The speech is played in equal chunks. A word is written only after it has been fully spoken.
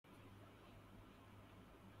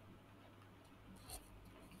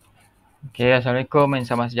Okay, Assalamualaikum and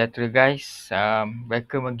salam sejahtera guys.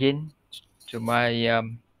 Welcome again to my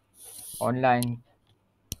online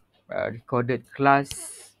recorded class,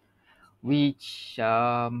 which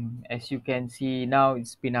as you can see now,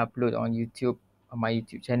 it's been uploaded on YouTube, on my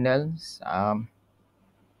YouTube channels.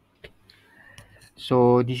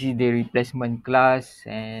 So this is the replacement class,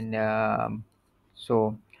 and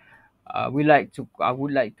so I would like to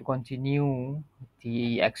continue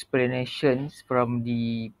the explanations from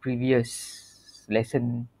the previous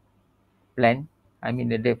lesson plan. I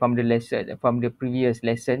mean from the lesson from the previous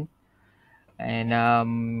lesson, and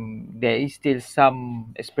there is still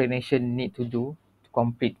some explanation need to do to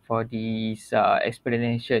complete for these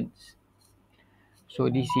explanations. So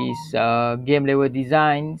this is game level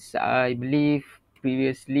designs. I believe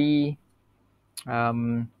previously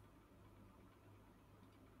um,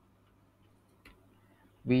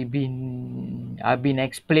 I've been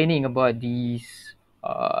explaining about these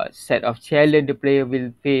set of challenge the player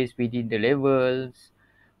will face within the levels,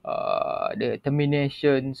 the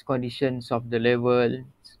terminations conditions of the levels,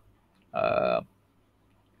 uh,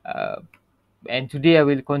 uh, and today I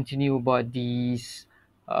will continue about these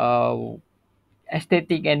uh,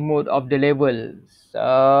 aesthetic and mode of the levels.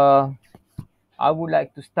 I would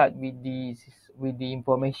like to start with the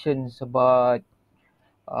informations about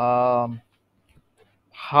um,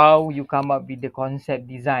 how you come up with the concept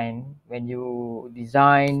design when you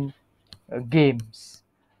design games.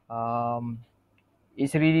 Um,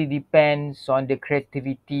 it really depends on the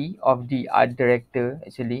creativity of the art director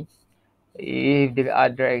actually. If the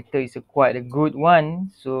art director is quite a good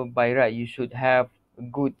one, so by right you should have a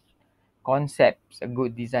good concepts, a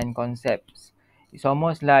good design concepts. It's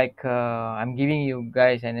almost like I'm giving you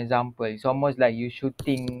guys an example. It's almost like you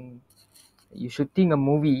shooting a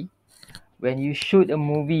movie. When you shoot a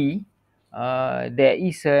movie, there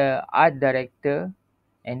is a art director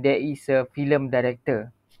and there is a film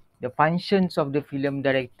director. The functions of the film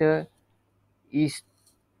director is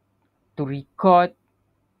to record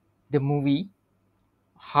the movie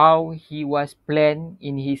how he was planned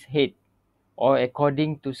in his head or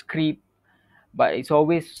according to script, but it's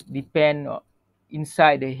always depend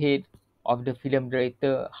inside the head of the film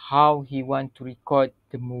director how he want to record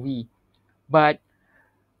the movie. But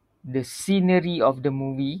the scenery of the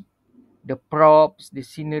movie, the props, the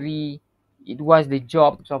scenery, it was the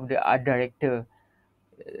jobs of the art director.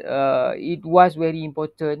 It was very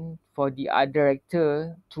important for the art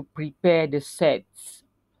director to prepare the sets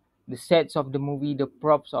of the movie, the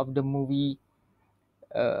props of the movie,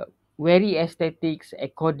 uh, very aesthetics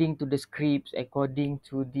according to the scripts, according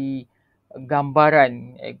to the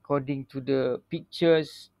gambaran, according to the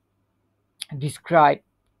pictures described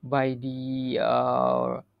by the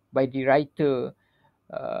writer,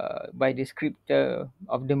 by the scripter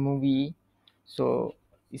of the movie. So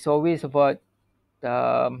it's always about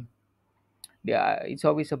um, it's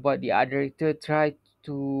always about the art director try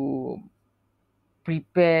to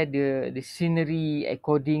prepare the scenery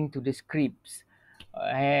according to the scripts,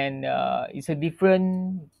 and it's a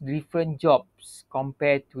different jobs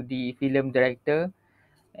compared to the film director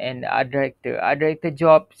and art director. Art director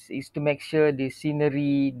jobs is to make sure the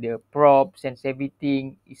scenery, the props and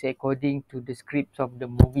everything is according to the scripts of the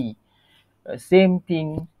movie. Same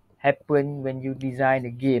thing happen when you design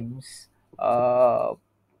the games.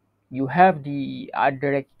 You have the art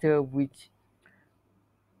director, which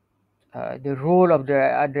the role of the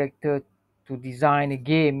art director to design a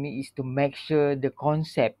game is to make sure the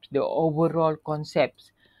concepts, the overall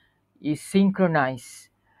concepts, is synchronized.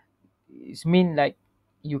 It means like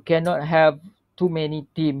you cannot have too many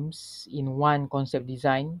teams in one concept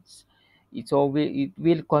designs. It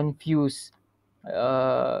will confuse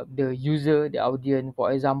the user, the audience.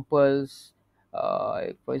 For example,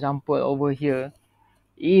 over here,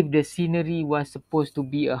 if the scenery was supposed to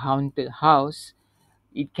be a haunted house,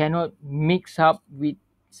 it cannot mix up with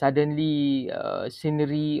suddenly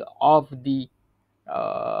scenery of the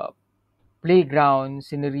uh, playground,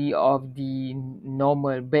 scenery of the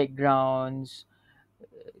normal backgrounds.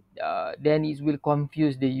 Then it will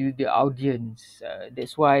confuse the audience.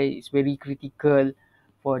 That's why it's very critical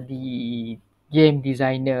for the game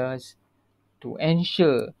designers to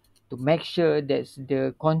ensure, to make sure that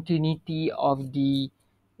the continuity of the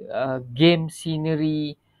game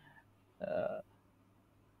scenery, uh,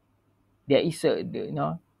 there is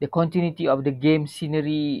the continuity of the game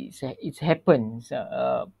scenery, it happens,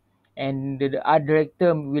 and the art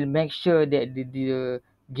director will make sure that the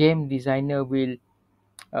game designer will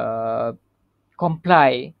uh,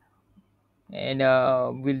 comply and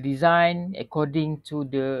will design according to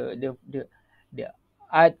the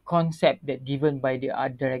art concept that given by the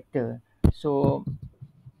art director. So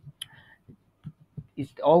is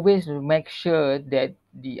always to make sure that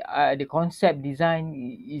the concept design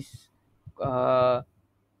is uh,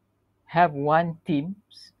 have one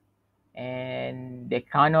teams, and there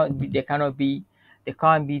can't be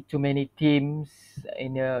too many teams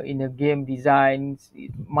in a game designs.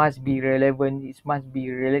 It must be relevant, it must be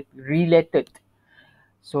related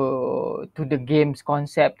so to the game's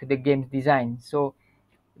concept, to the game's design. So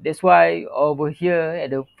that's why over here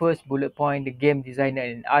at the first bullet point, the game designer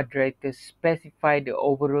and art director specify the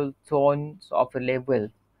overall tones of a level.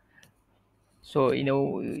 So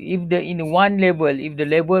if the in one level, if the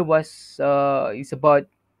level was is about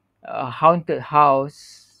a haunted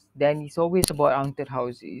house, then it's always about haunted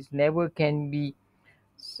house. It never can be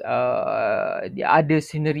the other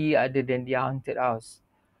scenery other than the haunted house.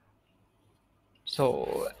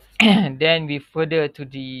 So then we further to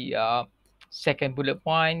the second bullet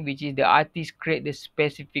point, which is the artist create the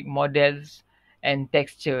specific models and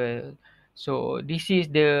texture. So this is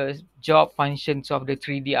the job functions of the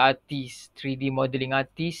 3D artist, 3D modeling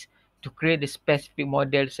artist, to create the specific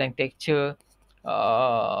models and texture,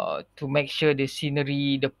 to make sure the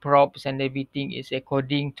scenery, the props and everything is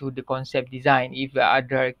according to the concept design. If the art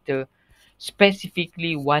director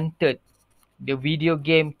specifically wanted the video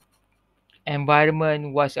game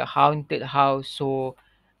environment was a haunted house, so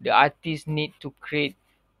the artist need to create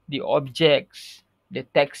the objects, the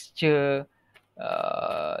textures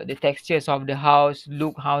of the house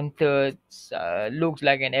look haunted, looks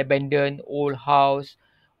like an abandoned old house,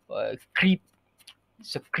 creep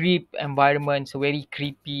it's a creep environment, so very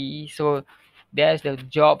creepy. So that's the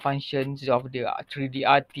job functions of the 3D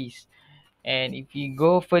artist. And if you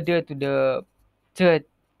go further to the third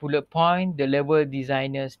bullet point, the level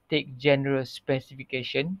designers take general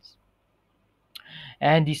specifications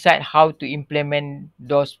and decide how to implement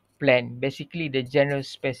those plans. Basically, the general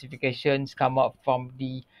specifications come up from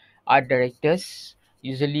the art directors.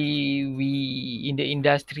 Usually, we in the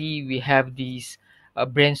industry we have these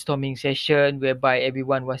brainstorming session whereby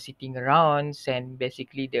everyone was sitting around, and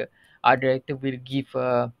basically the art director will give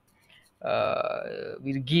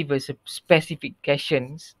us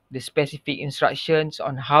specifications, the specific instructions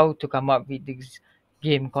on how to come up with these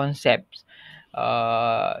game concepts.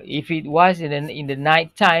 If it was in the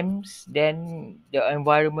night times, then the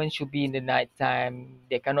environment should be in the night time.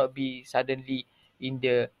 They cannot be suddenly in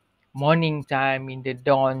the morning time, in the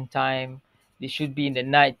dawn time. They should be in the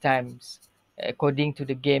night times according to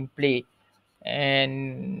the gameplay.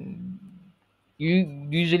 And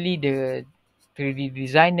usually the 3D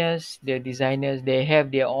designers, they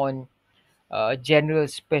have their own general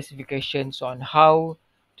specifications on how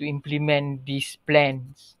to implement these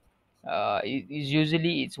plans.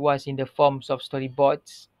 It was in the forms of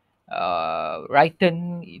storyboards,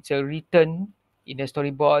 it's a written in the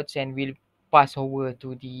storyboards and will pass over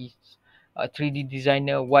to the 3D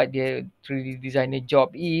designer, what their 3D designer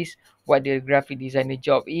job is, what their graphic designer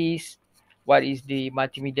job is, what is the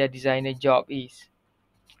multimedia designer job is.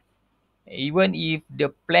 Even if the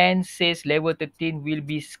plan says level 13 will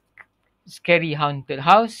be scary haunted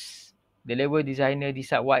house, the level designer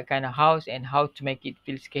decide what kind of house and how to make it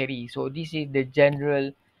feel scary. So this is the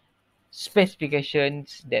general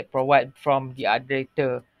specifications that provide from the art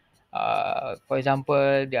director. For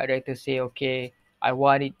example, the art director say, okay, I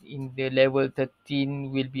want it in the level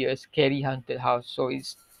 13 will be a scary haunted house. So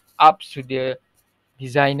it's up to the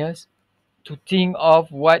designers to think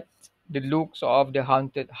of what the looks of the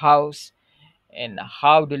haunted house and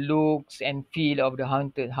how the looks and feel of the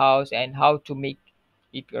haunted house and how to make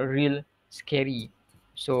it a real scary.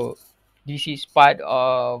 So this is part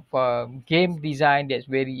of game design that's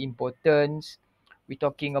very important. We're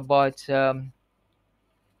talking about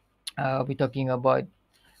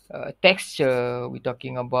texture. We're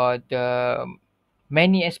talking about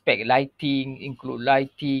many aspect. Lighting include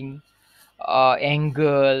lighting,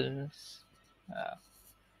 angles. Uh,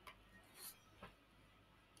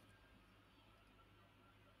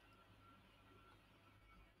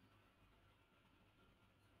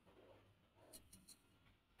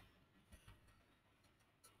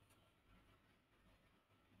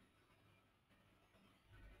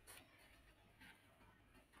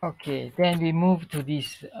 okay, then we move to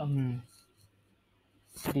this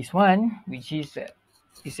one, which is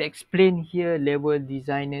explained here. Level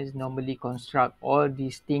designers normally construct all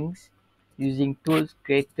these things using tools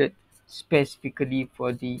created specifically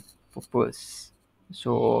for the purpose.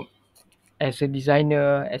 So, as a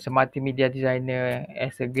designer, as a multimedia designer,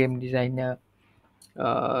 as a game designer,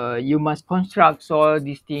 you must construct all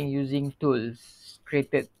these things using tools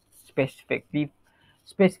created specifically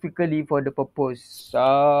for the purpose.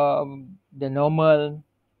 The normal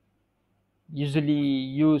usually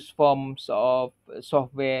use forms of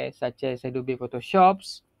software such as Adobe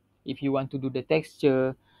Photoshops. If you want to do the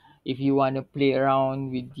texture, if you want to play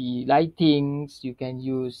around with the lightings, you can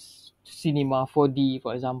use Cinema 4D,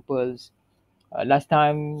 for example. Last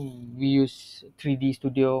time we use 3D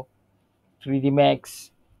Studio, 3D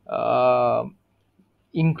Max, uh,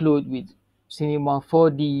 include with Cinema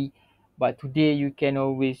 4D, but today you can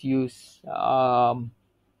always use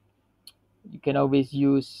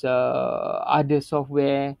other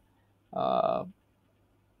software, uh,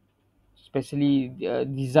 especially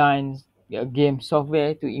designs game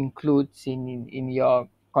software to include in your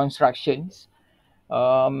constructions,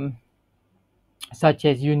 um, such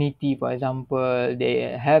as Unity, for example.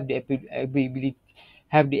 They have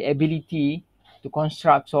the ability to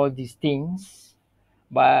construct all these things,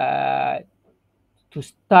 but to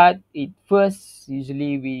start it first,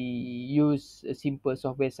 usually we use a simple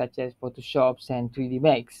software such as Photoshop and 3D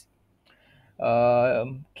Max.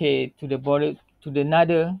 Okay, to the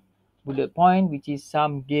another bullet point, which is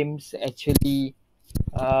some games actually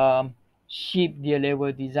um, ship their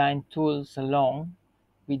level design tools along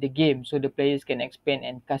with the game, so the players can expand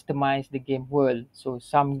and customize the game world. So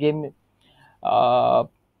some game uh,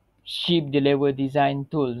 ship the level design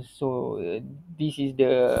tools. So this is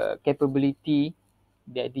the capability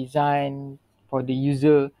that design for the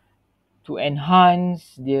user to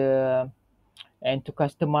enhance the and to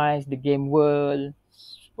customize the game world.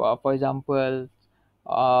 For example,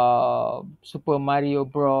 Super Mario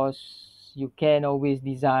Bros. You can always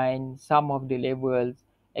design some of the levels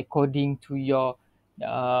according to your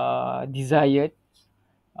desired.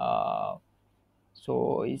 Uh,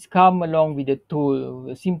 so it's come along with a tool,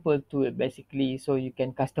 a simple tool basically, so you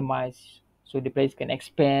can customize, so the players can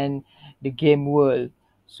expand the game world.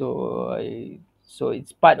 So so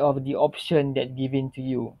it's part of the option that given to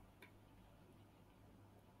you.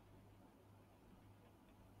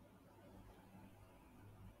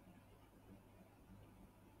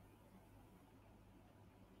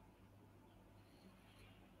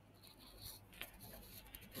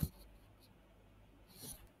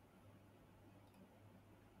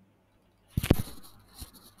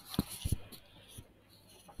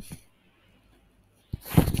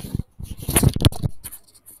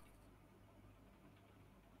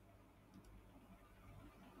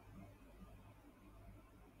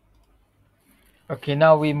 Okay,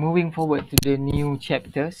 now we're moving forward to the new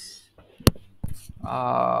chapters,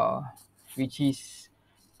 uh, which is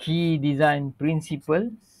key design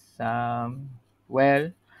principles. Um,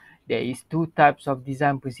 well, there is two types of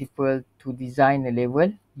design principle to design a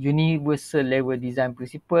level: universal level design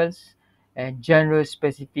principles and general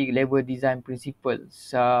specific level design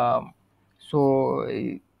principles. So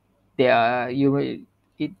there are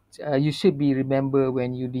it you should be remember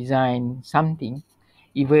when you design something.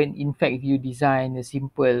 Even in fact, if you design a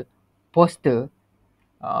simple poster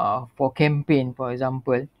for campaign, for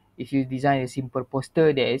example, if you design a simple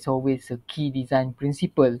poster, there is always a key design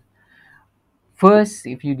principle. First,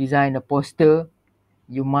 if you design a poster,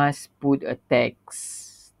 you must put a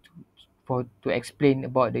text for to explain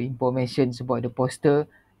about the informations about the poster.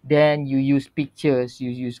 Then you use pictures, you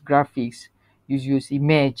use graphics, you use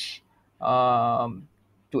image,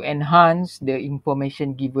 to enhance the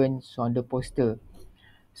information given on the poster.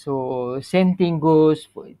 So same thing goes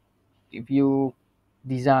for if you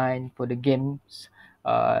design for the games.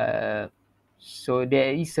 uh, so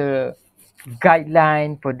there is a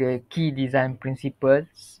guideline for the key design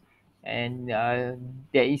principles, and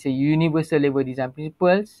there is a universal level design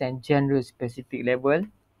principles and general specific level.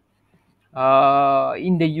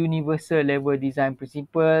 In the universal level design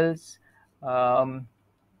principles, um,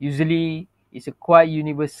 usually it's a quite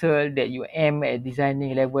universal that you aim at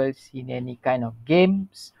designing levels in any kind of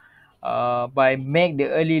games. By make the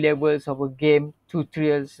early levels of a game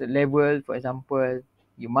tutorials level, for example,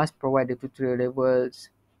 you must provide the tutorial levels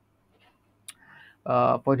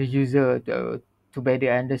for the user to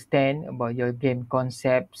better understand about your game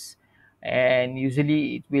concepts. And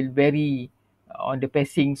usually it will vary on the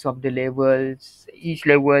pacings of the levels. Each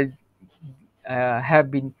level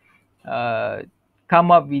have been uh,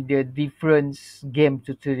 come up with the different game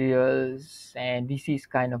tutorials, and this is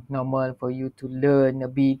kind of normal for you to learn a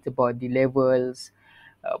bit about the levels,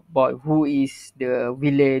 about who is the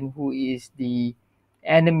villain, who is the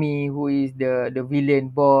enemy, who is the villain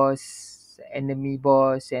boss, enemy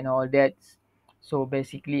boss, and all that. So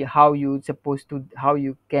basically, how you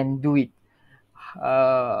can do it,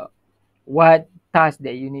 uh, what task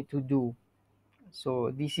that you need to do.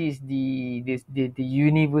 So this is the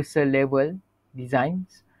universal level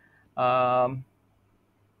designs. um,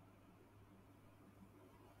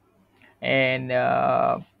 and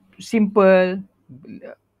simple,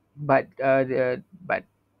 but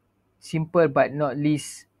simple but not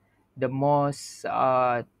least, the most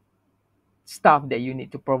stuff that you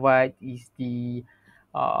need to provide is the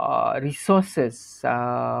resources.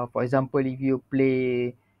 For example, if you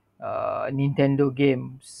play Nintendo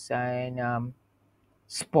games and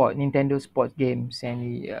Nintendo sports games,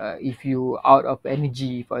 and if you out of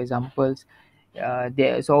energy, for example,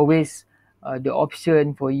 there's always the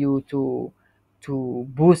option for you to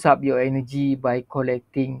boost up your energy by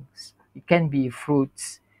collecting. It can be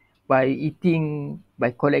fruits.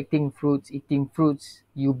 By collecting fruits, eating fruits,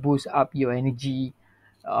 you boost up your energy.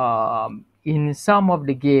 In some of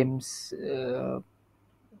the games,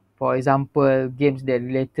 for example, games that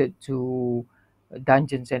related to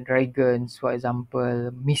Dungeons and Dragons, for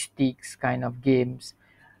example, Mystics kind of games,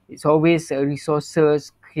 it's always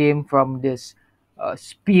resources came from this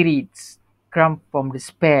spirits, come from the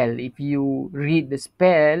spell. If you read the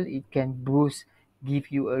spell, it can boost, give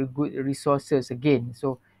you a good resources again.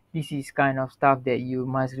 So this is kind of stuff that you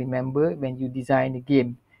must remember when you design a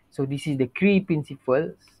game. So this is the key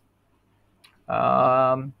principles.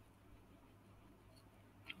 Um,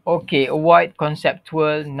 okay, avoid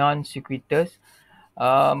conceptual non sequiturs.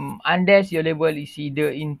 Unless your level is either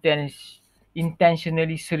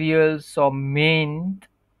intentionally surreal or meant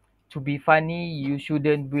to be funny, you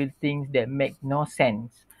shouldn't build things that make no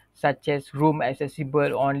sense, such as room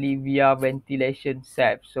accessible only via ventilation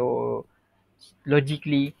shafts. So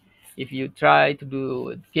logically, if you try to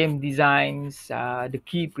do game designs, the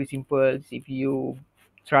key principles, if you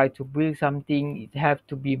try to build something, it have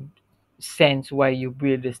to be sense why you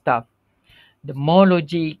build the stuff. The more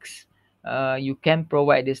logics you can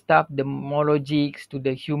provide the stuff, the more logics to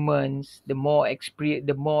the humans, the more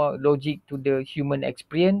logic to the human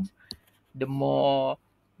experience, the more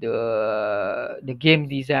the game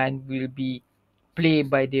design will be played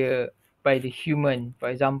by the human. For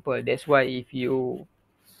example, that's why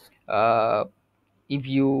uh, if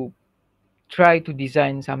you try to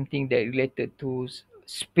design something that related to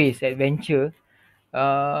space adventure,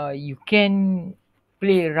 you can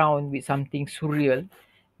play around with something surreal,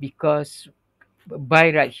 because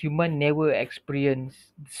by right human never experience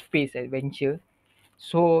space adventure.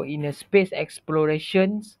 So in a space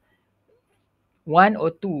explorations, one or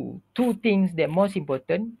two things that most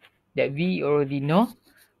important that we already know: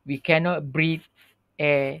 we cannot breathe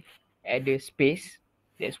air at the space,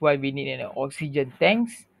 that's why we need an oxygen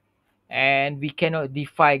tanks, and we cannot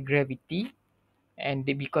defy gravity,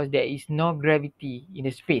 because there is no gravity in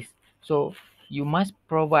the space. So you must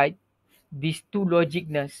provide these two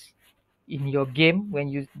logicness in your game when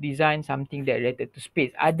you design something that related to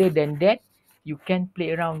space. Other than that, you can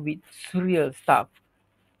play around with surreal stuff,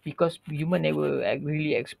 because human never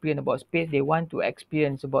really experience about space. They want to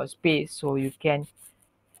experience about space, so you can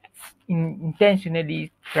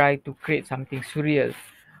intentionally try to create something surreal.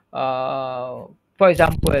 For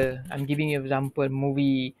example, I'm giving you example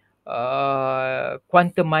movie,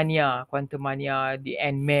 Quantum Mania, the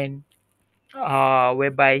Ant-Man,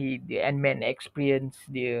 whereby the Ant-Man experience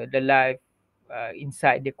the life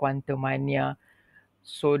inside the Quantum Mania.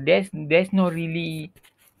 So there's no really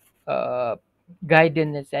uh,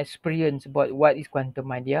 guidance experience about what is quantum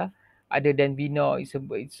media, other than we know it's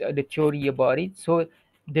the theory about it. So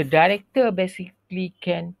the director basically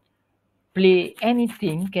can play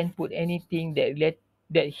anything, can put anything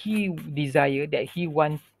that he desire, that he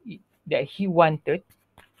wanted,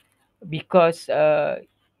 because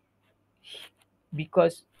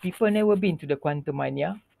because people never been to the quantum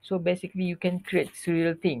mania. So basically you can create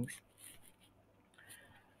surreal things,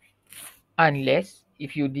 unless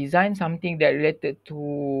if you design something that related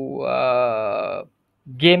to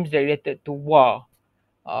games that related to war.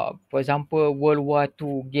 For example, World War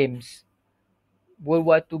II games. World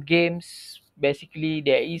War II games, basically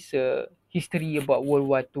there is a history about World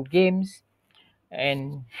War II games,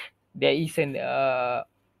 and there is an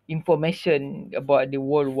information about the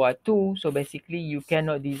World War II. So basically you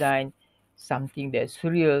cannot design something that's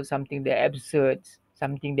surreal, something that absurd,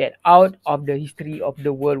 something that out of the history of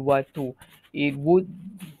the World War II. It would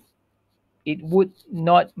it would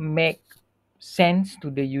not make sense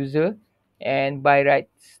to the user, and by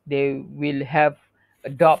rights they will have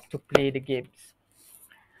adopt to play the games.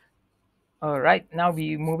 All right, now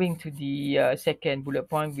we moving to the second bullet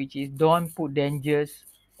point, which is don't put dangers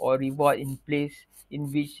or reward in place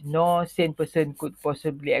in which no sane person could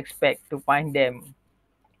possibly expect to find them.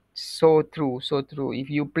 So true, so true. If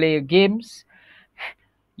you play games,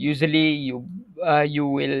 usually you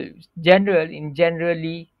will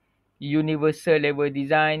generally universal level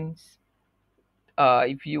designs.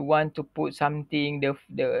 If you want to put something,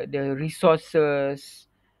 the resources,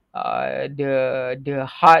 the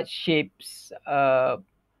heart shapes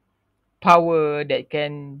power that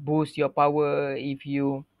can boost your power if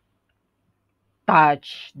you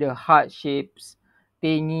touch the heart shapes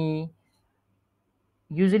thingy.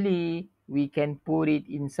 Usually we can put it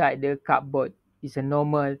inside the cupboard. It's a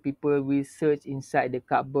normal, people will search inside the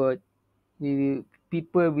cupboard.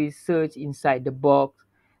 People will search inside the box.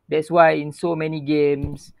 That's why in so many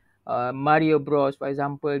games, Mario Bros for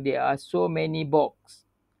example, there are so many box.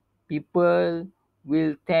 People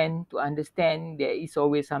will tend to understand there is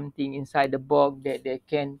always something inside the box that they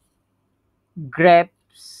can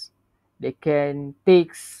grabs, they can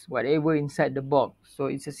takes whatever inside the box. So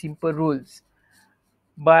it's a simple rules,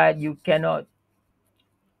 but you cannot.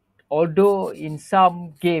 Although in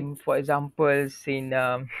some game, for example, in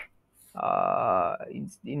a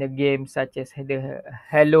game such as the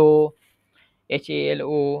Halo,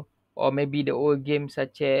 HALO, or maybe the old games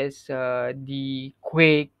such as the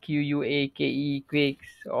Quake, QUAKE, Quakes,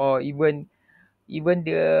 or even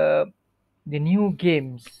the new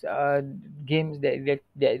games, games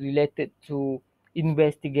that related to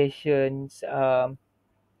investigations,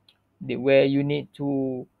 where you need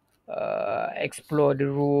to explore the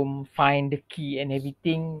room, find the key and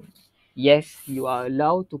everything. Yes, you are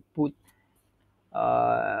allowed to put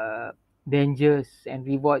uh, dangers and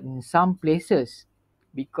reward in some places,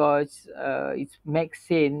 because it makes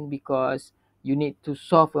sense, because you need to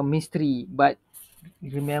solve a mystery. But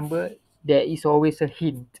remember, there is always a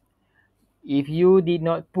hint. If you did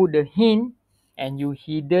not put the hint and you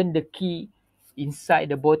hidden the key inside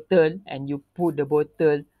the bottle and you put the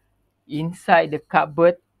bottle inside the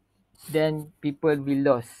cupboard, then people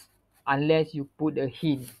will lose unless you put a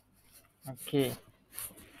hint. Okay.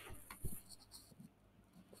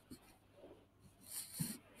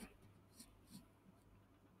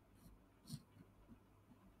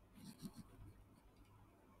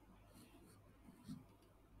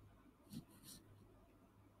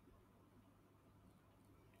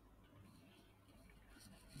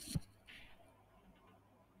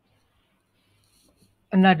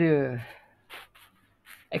 Another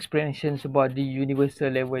explanations about the universal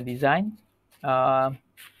level design. Uh,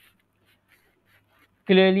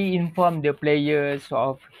 Clearly inform the players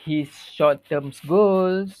of his short-term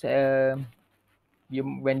goals. When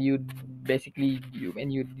you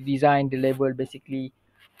when you design the level, basically,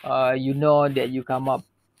 you know that you come up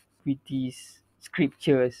with these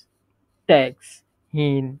scriptures, text,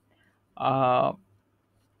 hint, uh,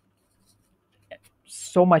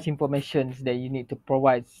 so much information that you need to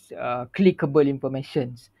provide, clickable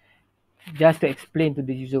informations, just to explain to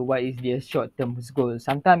the user what is their short-term goal.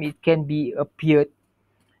 Sometimes it can be appeared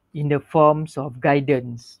in the forms of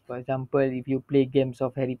guidance. For example, if you play games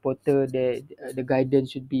of Harry Potter, the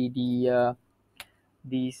guidance should be the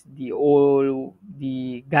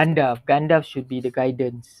Gandalf. Gandalf should be the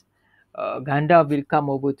guidance. Gandalf will come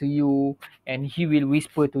over to you and he will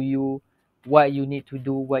whisper to you what you need to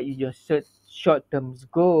do, what is your short term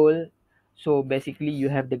goal. So basically, you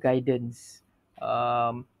have the guidance.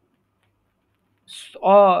 Um,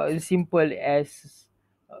 or as simple as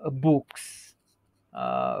books.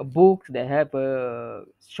 Books that have a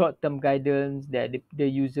short-term guidance that the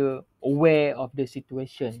user aware of the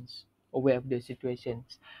situations.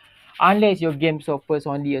 Unless your game offers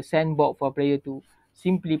only a sandbox for player to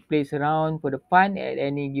simply place around for the fun at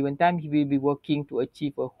any given time, he will be working to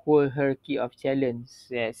achieve a whole hierarchy of challenge.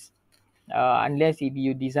 Yes. Unless if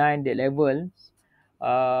you design the levels,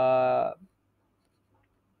 uh,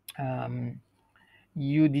 um,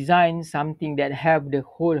 you design something that have the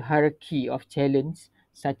whole hierarchy of challenge,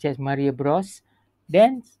 such as Mario Bros,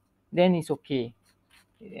 then it's okay,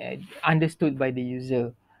 understood by the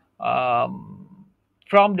user. Um,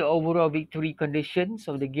 from the overall victory conditions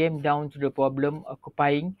of the game down to the problem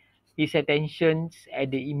occupying his attentions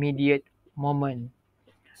at the immediate moment.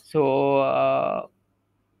 So,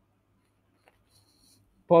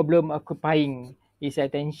 problem occupying his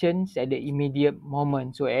attentions at the immediate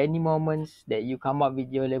moment. So, any moments that you come up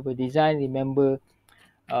with your level design, remember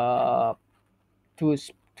uh, to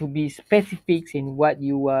be specific in what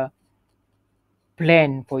you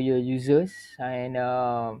plan for your users. And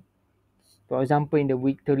for example, in the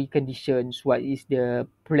victory conditions, what is the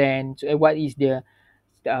plan, what is the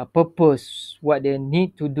purpose, what they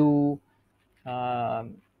need to do.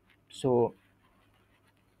 Um, so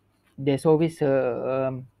there's always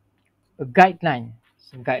a guidelines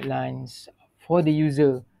for the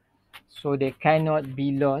user, so they cannot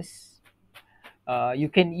be lost. You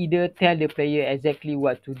can either tell the player exactly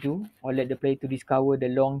what to do or let the player to discover the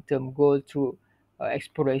long-term goal through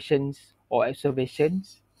explorations or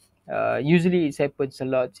observations. Usually it happens a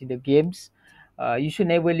lot in the games. You should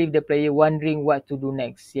never leave the player wondering what to do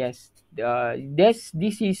next. Yes,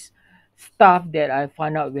 this is stuff that I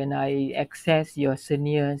found out when I access your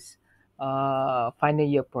seniors final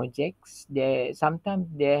year projects. Sometimes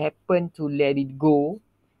they happen to let it go,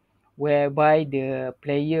 whereby the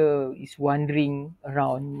player is wandering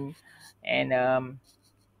around, and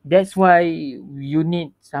that's why you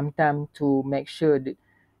need sometime to make sure that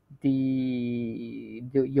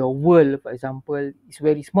your world, for example, is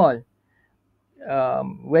very small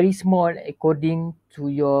according to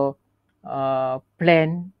your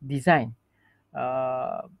plan design.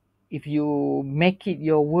 uh, if you make it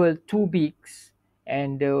your world too big,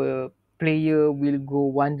 and the player will go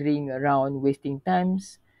wandering around wasting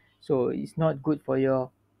times, so it's not good for your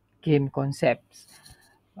game concepts.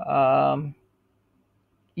 um,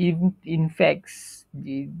 in facts,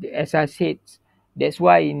 as I said, that's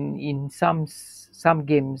why in some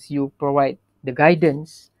games you provide the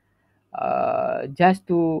guidance, just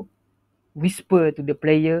to whisper to the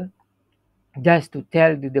player, just to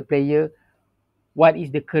tell to the player what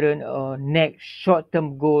is the current or next short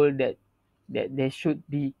term goal that they should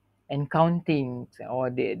be encountering, or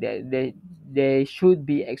they should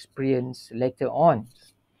be experienced later on.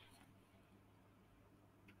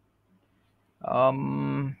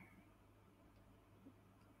 um,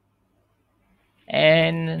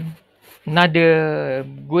 and another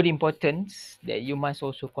good importance that you must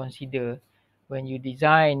also consider when you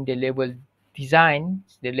design the level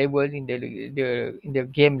in the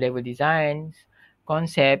game level designs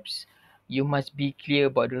concepts. You must be clear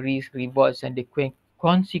about the risk, rewards, and the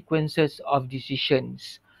consequences of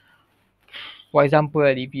decisions. For example,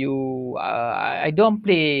 if you I don't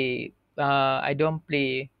play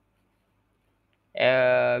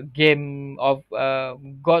game of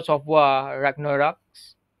Gods of War Ragnarok.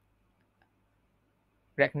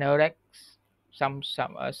 Some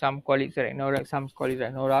call it Ragnarok, some call it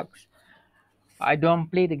Ragnarok. I don't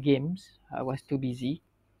play the games. I was too busy.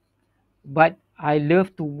 But I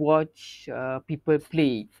love to watch people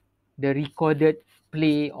play the recorded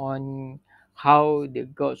play on how the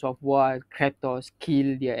gods of war Kratos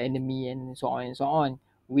kill their enemy, and so on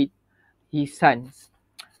with his sons.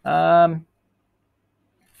 Um,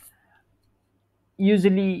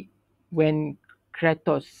 Usually, when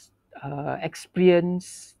Kratos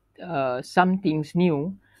experience some things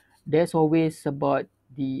new, there's always about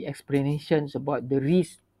the explanations about the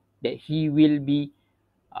risk that he will be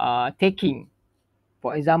taking.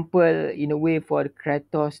 For example, in a way for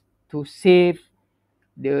Kratos to save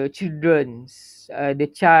the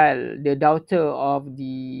child, the daughter of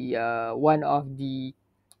the one of the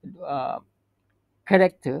uh,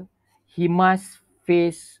 character, he must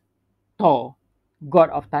face Thor, God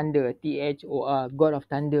of Thunder, Thor, God of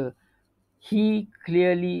Thunder. He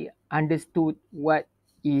clearly understood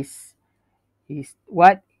is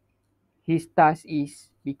what his task is,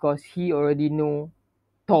 because he already know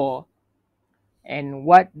Thor and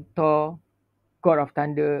what Thor, God of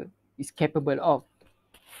Thunder, is capable of.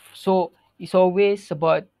 So it's always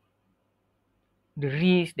about the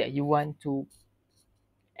risk that you want to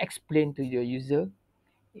explain to your user,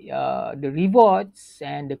 the rewards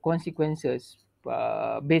and the consequences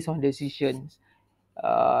based on decisions.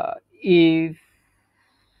 If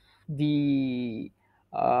the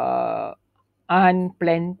uh,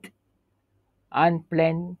 unplanned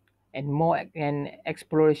unplanned and more an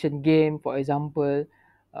exploration game, for example,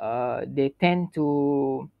 they tend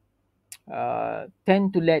to let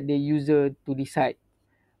the user to decide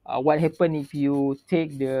what happen if you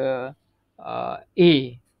take the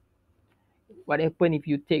A, what happen if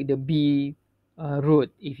you take the B road,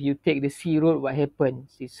 if you take the C road, what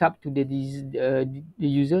happens. It's up to the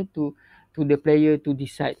user to the player to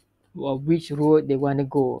decide which road they want to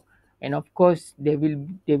go. And of course there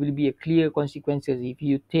will be a clear consequences if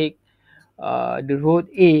you take the road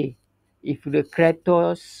A. If the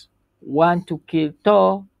Kratos want to kill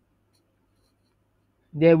Thor,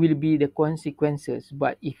 there will be the consequences.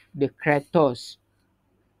 But if the Kratos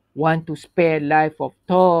want to spare life of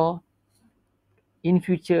Thor in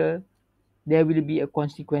future, there will be a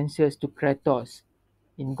consequences to Kratos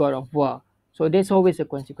in God of War. So there's always a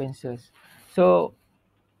consequences. So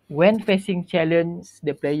when facing challenge,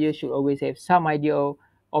 the player should always have some idea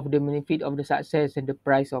of the benefit of the success and the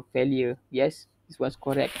price of failure. Yes, this was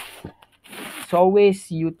correct. It's always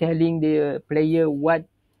you telling the player what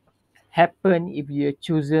happen if you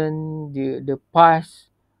chosen the path,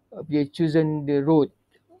 if you chosen the road,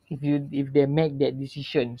 if they make that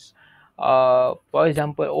decisions. For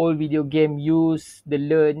example, all video game use the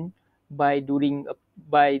learn by doing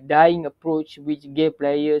by dying approach, which gave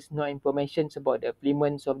players no information about the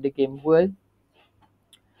elements of the game world.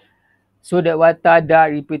 so that water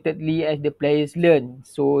died repeatedly as the players learn.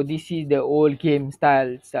 So this is the old game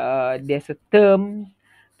styles. There's a term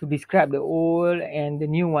to describe the old and the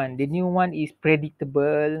new one. The new one is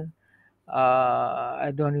predictable.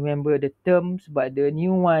 I don't remember the terms, but the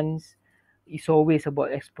new ones is always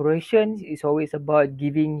about exploration. It's always about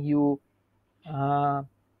giving you uh,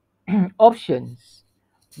 options.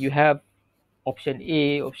 You have option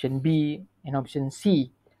A, option B, and option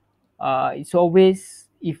C. It's always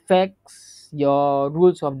affects your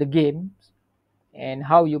rules of the games and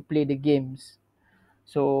how you play the games.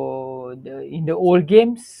 So in the old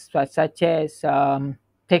games, such as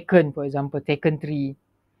Tekken, for example, Tekken 3,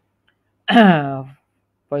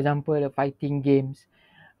 for example, the fighting games,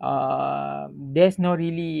 there's not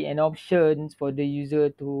really an option for the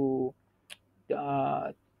user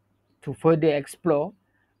uh, to further explore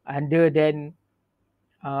other than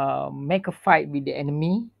make a fight with the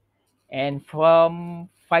enemy, and from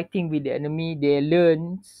fighting with the enemy they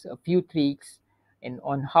learn a few tricks and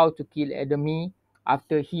on how to kill enemy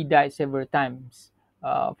after he died several times.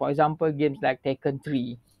 For example, games like Tekken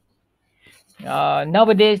 3.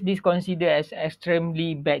 Nowadays this considered as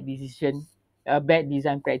extremely bad decision, bad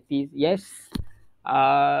design practice. Yes,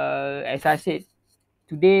 as I said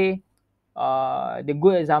today, the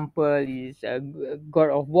good example is God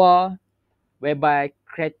of War, whereby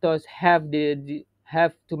Kratos have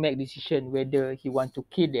to make decision whether he want to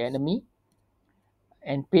kill the enemy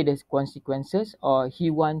and pay the consequences, or he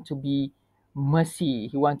want to be mercy.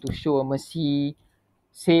 He want to show mercy,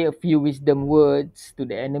 say a few wisdom words to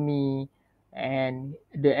the enemy, and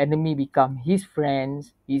the enemy become his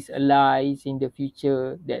friends, his allies in the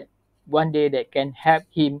future. That one day that can help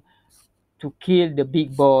him to kill the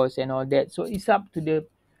big boss and all that. So it's up to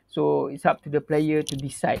the player to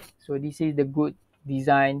decide. So this is the good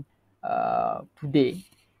design today.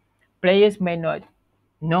 Players may not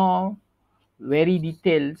know very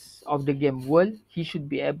details of the game world. He should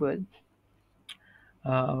be able.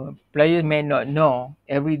 Players may not know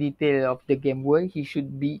every detail of the game world. He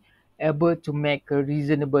should be able to make a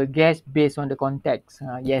reasonable guess based on the context.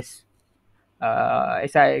 Yes,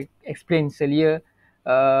 as I explained earlier,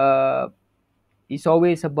 uh, it's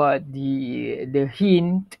always about the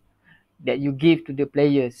hint that you give to the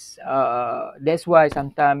players. That's why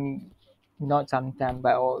sometimes, not sometimes,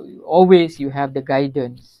 but always you have the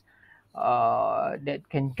guidance that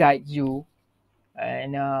can guide you.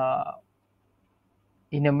 And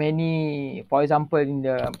in a many, for example, in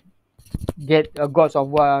the get Gods of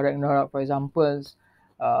War Ragnarok, for example,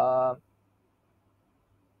 uh,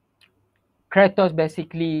 Kratos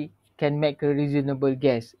basically can make a reasonable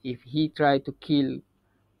guess. If he try to kill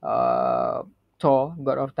uh, Thor,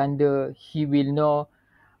 God of Thunder, he will know.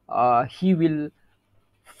 He will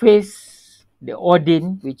face the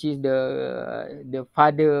Odin, which is the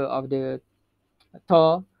father of the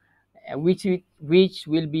Thor, which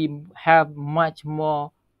will be have much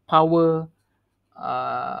more power,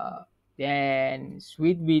 then it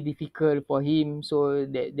will be difficult for him. So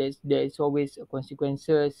there's always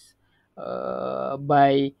consequences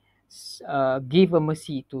by give a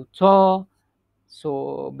mercy to Thor.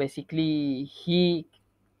 So basically,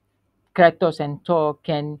 Kratos and Thor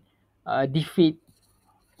can defeat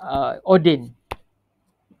Odin.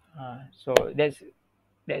 So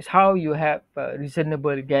that's how you have a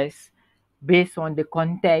reasonable guess based on the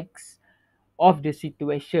context of the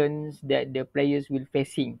situations that the players will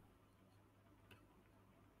facing.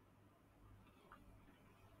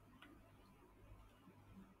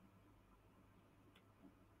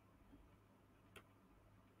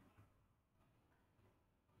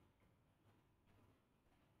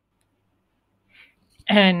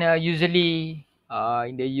 And usually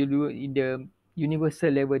in the universal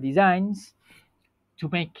level designs, to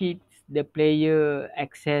make it the player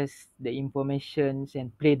access the informations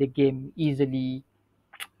and play the game easily,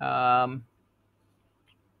 um,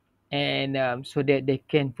 and so that they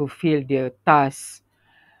can fulfill their tasks.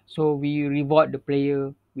 So we reward the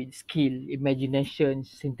player with skill,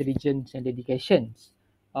 imaginations, intelligence, and dedications.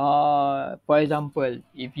 For example,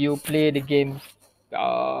 if you play the game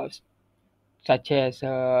uh, such as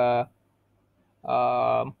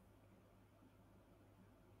um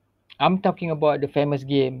I'm talking about the famous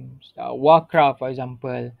games, Warcraft, for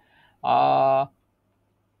example. Uh,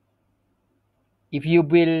 if you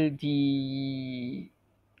build the,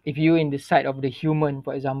 if you in the side of the human,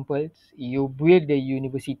 for example, you build the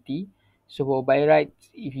university. So by right,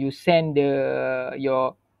 if you send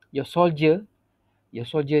your soldier, your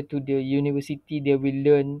soldier to the university, they will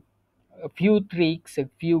learn a few tricks, a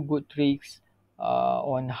few good tricks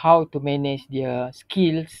on how to manage their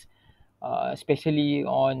skills, especially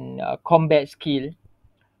on combat skill.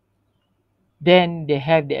 then they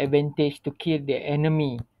have the advantage to kill the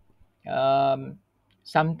enemy. um,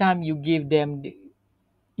 Sometimes you give them the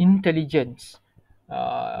intelligence.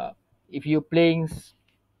 uh, if you're playing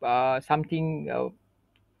something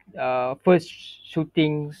first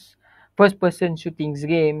shootings first person shootings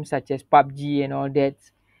games such as PUBG and all that,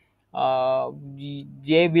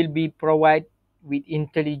 they will be provide with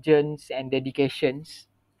intelligence and dedications,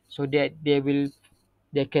 so that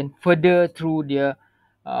they can further through their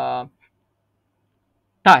uh,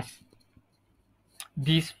 task.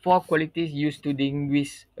 These four qualities used to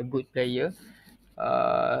distinguish a good player.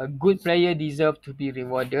 Good player deserve to be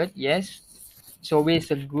rewarded. Yes, it's always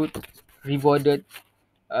a good rewarded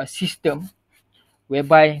system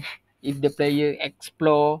whereby if the player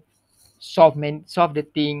explore, solve the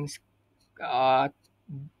things, uh,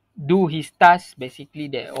 do his task, basically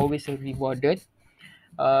they're always rewarded.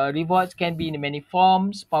 Rewards can be in many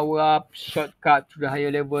forms: power up, shortcut to the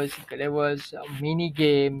higher levels, secret levels, mini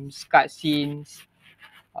games, cutscenes,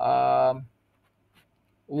 um,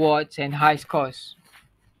 awards, and high scores.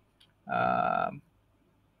 Um,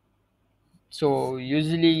 so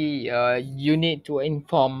usually you need to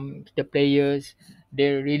inform the players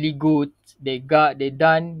they're really good, they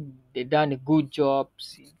done a good job.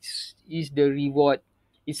 Is the reward,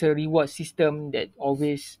 it's a reward system that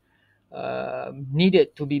always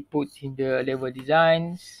needed to be put in the level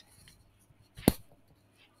designs.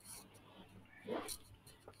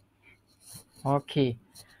 Okay.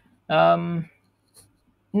 um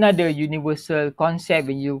Another universal concept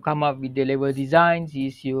when you come up with the level designs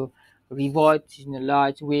is you reward in a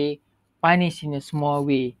large way, punish in a small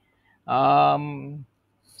way. Um,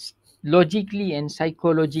 Logically and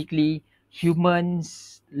psychologically,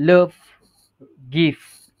 humans love gift.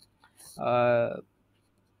 Uh,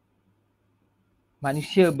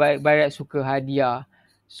 Manusia barat suka hadiah.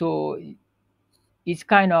 So it's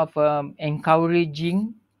kind of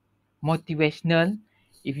encouraging, motivational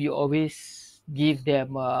if you always give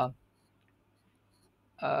them a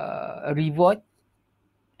reward.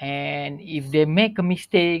 And if they make a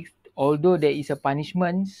mistake, although there is a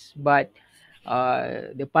punishment, but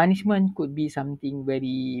the punishment could be something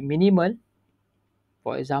very minimal.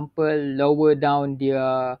 For example, lower down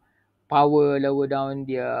their power, lower down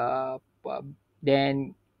their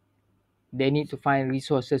then they need to find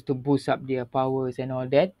resources to boost up their powers and all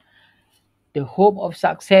that. The hope of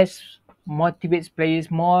success motivates players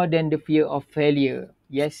more than the fear of failure.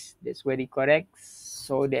 Yes, that's very correct.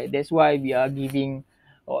 So that's why we are giving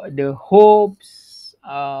the hopes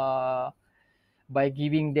by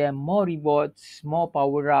giving them more rewards, more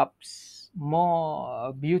power ups,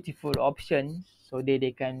 more beautiful options, so that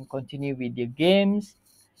they can continue with their games.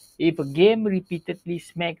 If a game repeatedly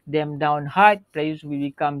smacks them down hard, players will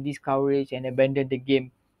become discouraged and abandon the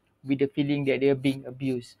game with the feeling that they're being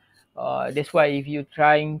abused. That's why if you're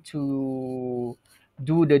trying to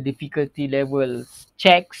do the difficulty levels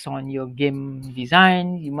checks on your game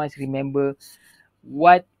design, you must remember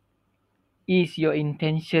what is your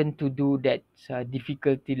intention to do that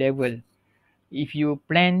difficulty level. If you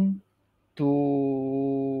plan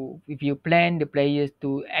if you plan the players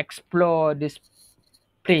to explore this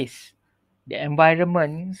place, the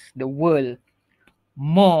environments, the world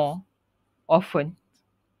more often,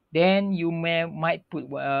 then you might put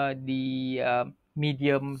the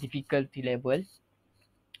medium difficulty level,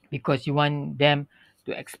 because you want them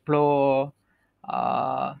to explore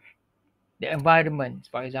uh, the environment,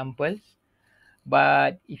 for example.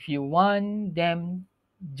 But if you want them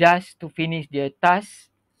just to finish their task,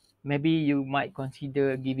 maybe you might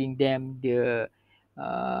consider giving them the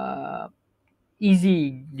uh,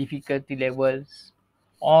 easy difficulty levels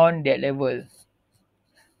on that level,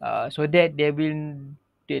 so that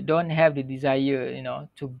they don't have the desire,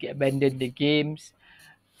 to abandon the games,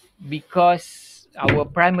 because our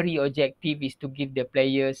primary objective is to give the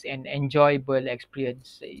players an enjoyable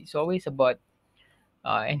experience. It's always about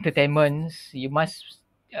entertainments. You must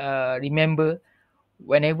remember,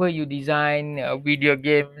 whenever you design video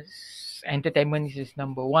games, entertainment is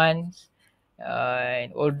number one.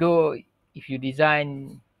 And although if you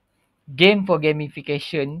design game for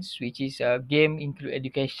gamifications, which is a game include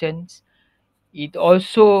educations, it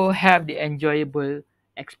also have the enjoyable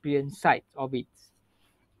experience side of it.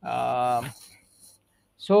 um,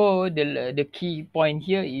 so the key point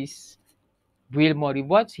here is build more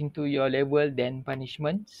rewards into your level than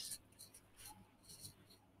punishments.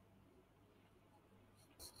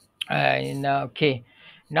 And okay,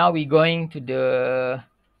 now we're going to the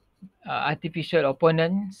artificial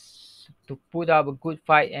opponents to put up a good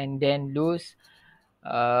fight and then lose.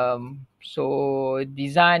 So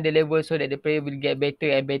design the level so that the player will get better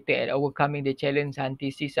and better at overcoming the challenge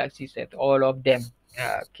until she succeeds at all of them.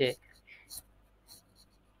 Okay.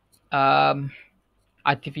 Um,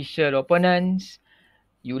 Artificial opponents.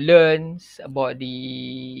 You learn about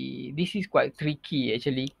the. This is quite tricky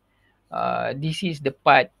actually. This is the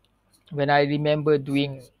part when I remember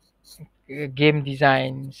doing game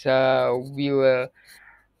designs. We were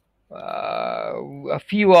a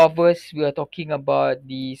few of us. We are talking about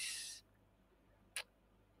this.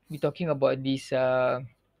 We're talking about this.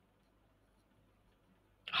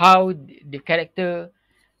 How the character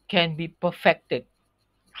can be perfected,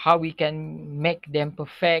 how we can make them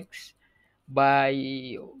perfect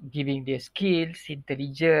by giving their skills,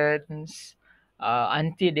 intelligence,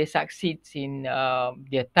 until they succeed in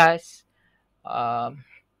their task. um,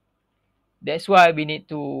 that's why we need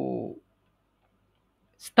to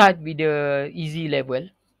start with the easy level,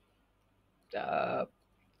 uh,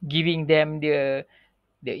 giving them the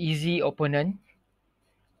easy opponent.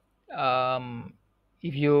 um,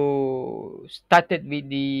 if you started with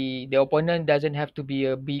the opponent doesn't have to be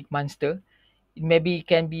a big monster. Maybe it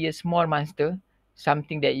can be a small monster,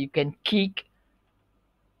 something that you can kick,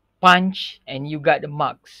 punch, and you got the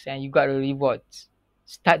marks and you got the rewards.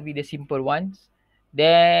 Start with the simple ones,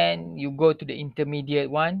 then you go to the intermediate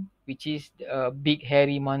one, which is a big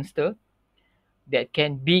hairy monster that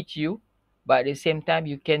can beat you, but at the same time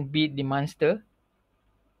you can beat the monster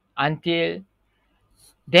until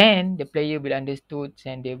then the player will understood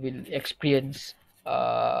and they will experience.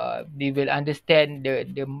 They will understand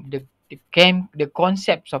the game, the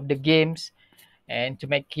concepts of the games, and to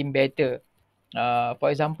make him better. For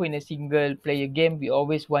example, in a single player game, we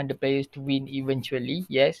always want the players to win eventually.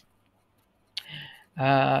 Yes.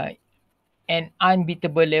 Uh, an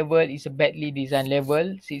unbeatable level is a badly designed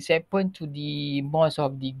level. It's happened to the most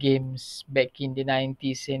of the games back in the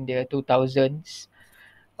 90s and the 2000s.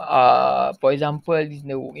 For example,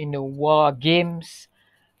 in the war games,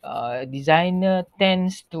 designer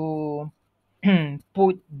tends to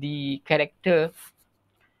put the character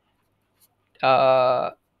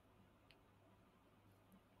uh,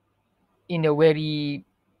 in a very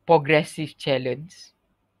progressive challenge,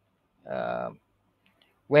 uh,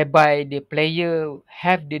 whereby the player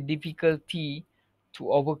have the difficulty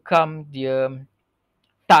to overcome the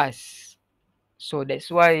task. So that's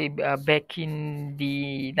why back in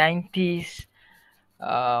the 90s,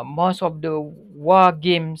 most of the war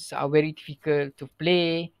games are very difficult to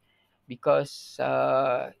play because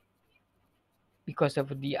of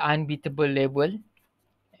the unbeatable level,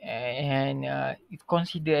 and it's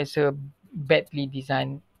considered as a badly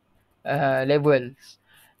designed levels.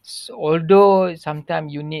 So, although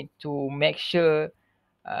sometimes you need to make sure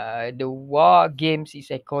the war games is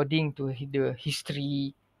according to the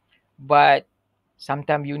history, but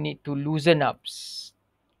sometimes you need to loosen up.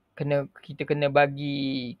 Kita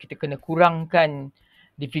kena kurangkan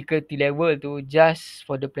difficulty level tu just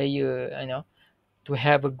for the player, to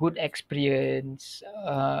have a good experience,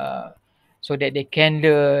 so that they can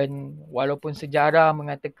learn. Walaupun sejarah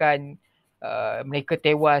mengatakan mereka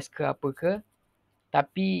tewas ke apa ke,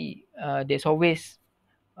 tapi there's always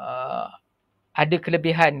uh, ada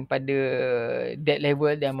kelebihan pada that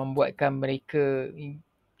level yang membuatkan mereka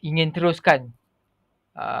ingin teruskan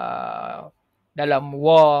uh, dalam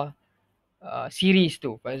war series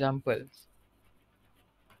tu, for example.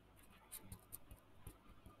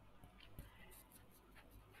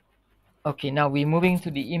 Okay, now we're moving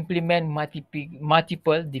to the implement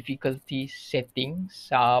multiple difficulty settings.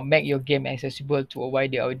 Make your game accessible to a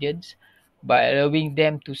wider audience by allowing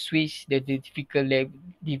them to switch the difficulty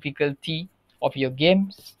of your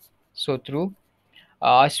games. So true.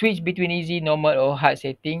 Switch between easy, normal, or hard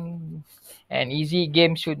setting. An easy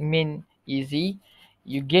game should mean easy.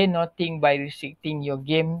 You gain nothing by restricting your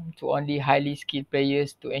game to only highly skilled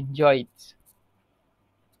players to enjoy it.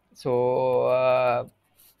 So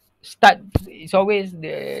start. It's always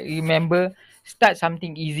remember, start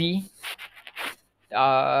something easy.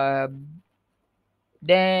 Uh,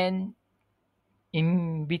 then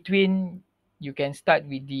in between you can start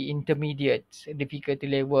with the intermediate difficulty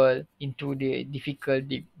level into the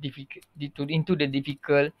into the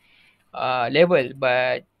difficult level,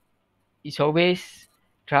 but it's always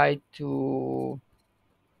try to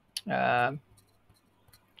uh,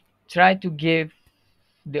 try to give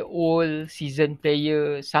the old season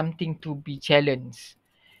player something to be challenged.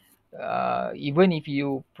 Even if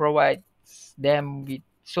you provide them with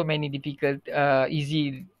so many difficult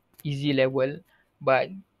easy level, but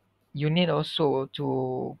you need also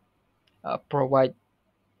to provide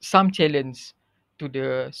some challenge to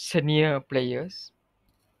the senior players.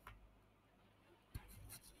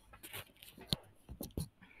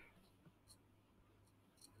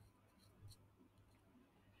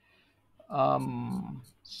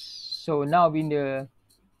 So now in the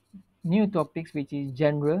new topics, which is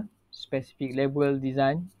genre specific level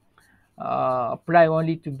design, apply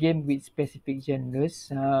only to game with specific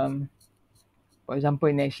genres. For example,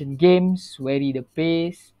 in action games, vary the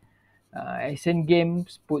pace. Action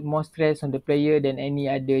games put more stress on the player than any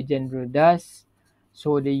other genre does.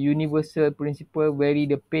 So the universal principle vary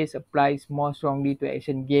the pace applies more strongly to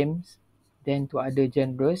action games than to other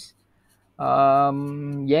genres.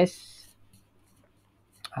 Yes,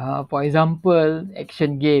 for example,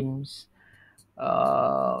 action games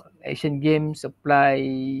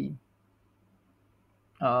apply.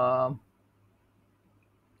 Uh,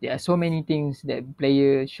 there are so many things that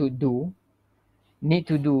player should do need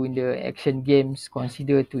to do in the action games,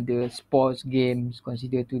 consider to the sports games,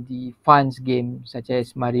 consider to the fun games such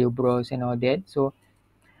as Mario Bros and all that. So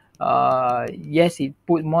yes, it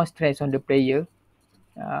put more stress on the player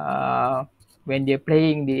uh, when they're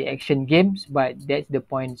playing the action games, but that's the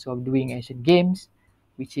points of doing action games,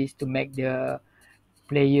 which is to make the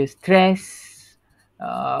player stress.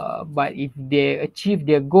 But if they achieve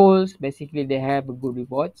their goals, basically they have a good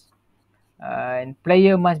rewards. And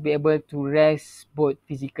player must be able to rest both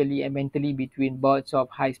physically and mentally between bouts of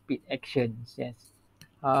high speed actions. Yes.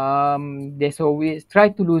 There's always try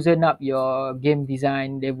to loosen up your game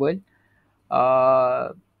design level.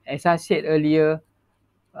 As I said earlier,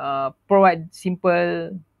 provide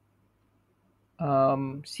simple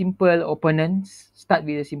opponents. Start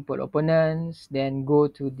with the simple opponents, then go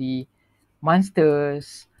to the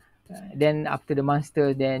monsters. Then after the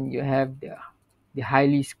monster, then you have the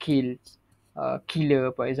highly skilled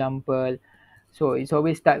killer, for example. So it's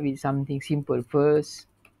always start with something simple first.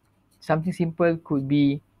 Something simple could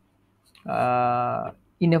be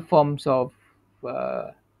in the forms of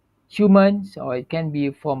uh, humans, or it can be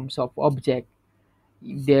forms of object.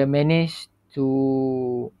 If they manage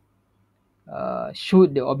to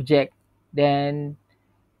shoot the object, then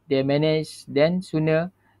they manage. Then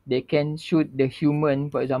sooner they can shoot the human.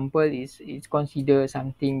 For example, is considered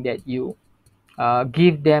something that you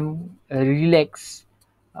give them a relax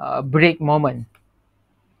break moment.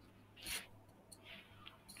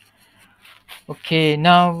 Okay,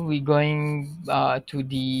 now we're going to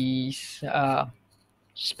the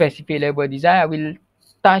specific level design. I will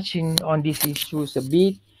touch in on these issues a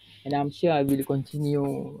bit, and I'm sure I will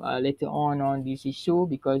continue later on this issue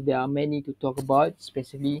because there are many to talk about,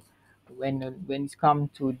 especially when it's come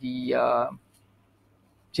to the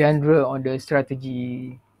genre on the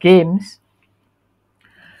strategy games.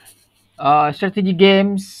 Strategy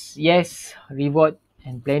games, yes, reward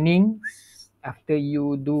and plannings. After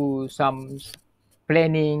you do some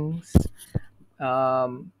plannings,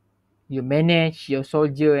 um, you manage your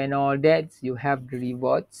soldier and all that, you have the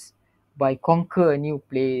rewards. By conquer a new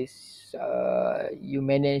place, you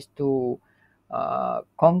manage to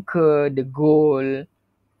conquer the goal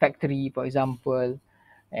factory, for example.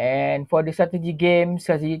 And for the strategy game,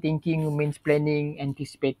 strategy thinking means planning,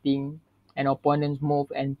 anticipating an opponent's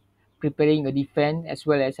move and preparing a defense as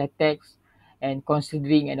well as attacks and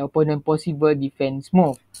considering an opponent possible defense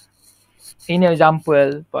move. In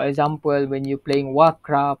example, for example, when you're playing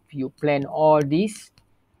Warcraft, you plan all this.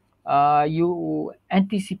 You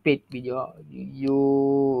anticipate with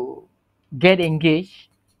you get engaged,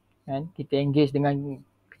 kan? Kita engage dengan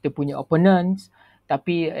kita punya opponents,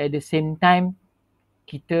 tapi at the same time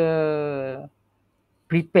kita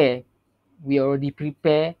prepare. We already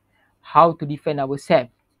prepare how to defend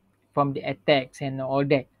ourselves from the attacks and all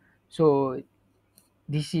that. So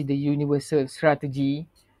this is the universal strategy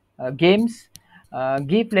games.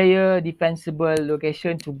 Give player defensible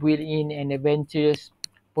location to build in an advantageous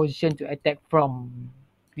position to attack from.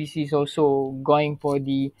 This is also going for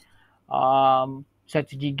the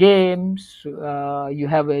strategy games. You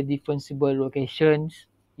have a defensible locations.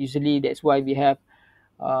 Usually that's why we have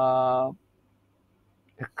uh,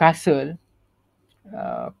 a castle,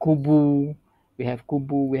 kubu. We have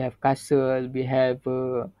kubu. We have castle. We have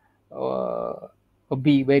a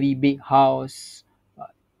big, very big house,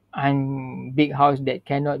 and big house that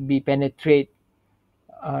cannot be penetrate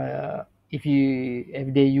uh, if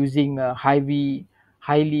they're using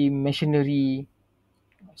highly machinery.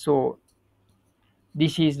 So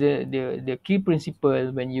this is the key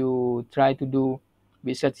principle when you try to do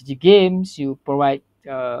with strategy games. You provide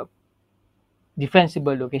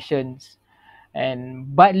defensible locations,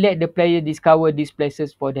 and but let the player discover these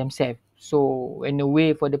places for themselves. So in a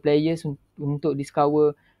way for the players untuk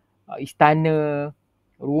discover istana,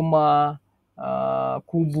 rumah,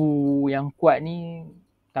 kubu yang kuat ni,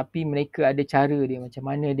 tapi mereka ada cara dia macam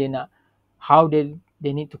mana dia nak, how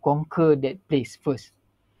they need to conquer that place first.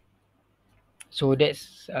 So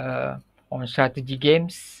that's on strategy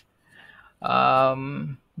games.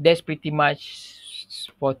 That's pretty much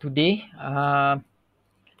for today.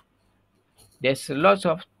 There's lots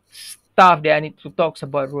of stuff that I need to talk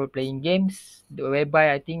about role playing games,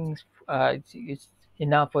 whereby I think it's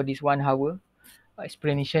enough for this 1 hour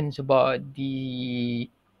explanations about the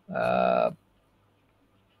uh,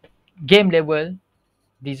 game level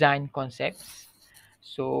design concepts.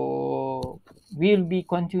 So we'll be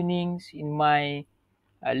continuing in my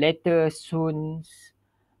later soon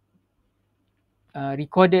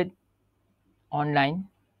recorded online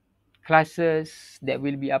classes that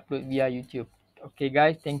will be uploaded via YouTube. Okay,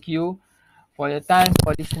 guys, thank you for your time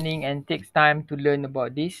for listening and takes time to learn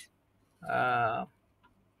about this. Uh,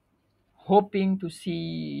 Hoping to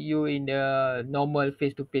see you in the normal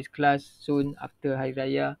face-to-face class soon after Hari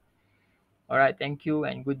Raya. Alright, thank you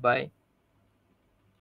and goodbye.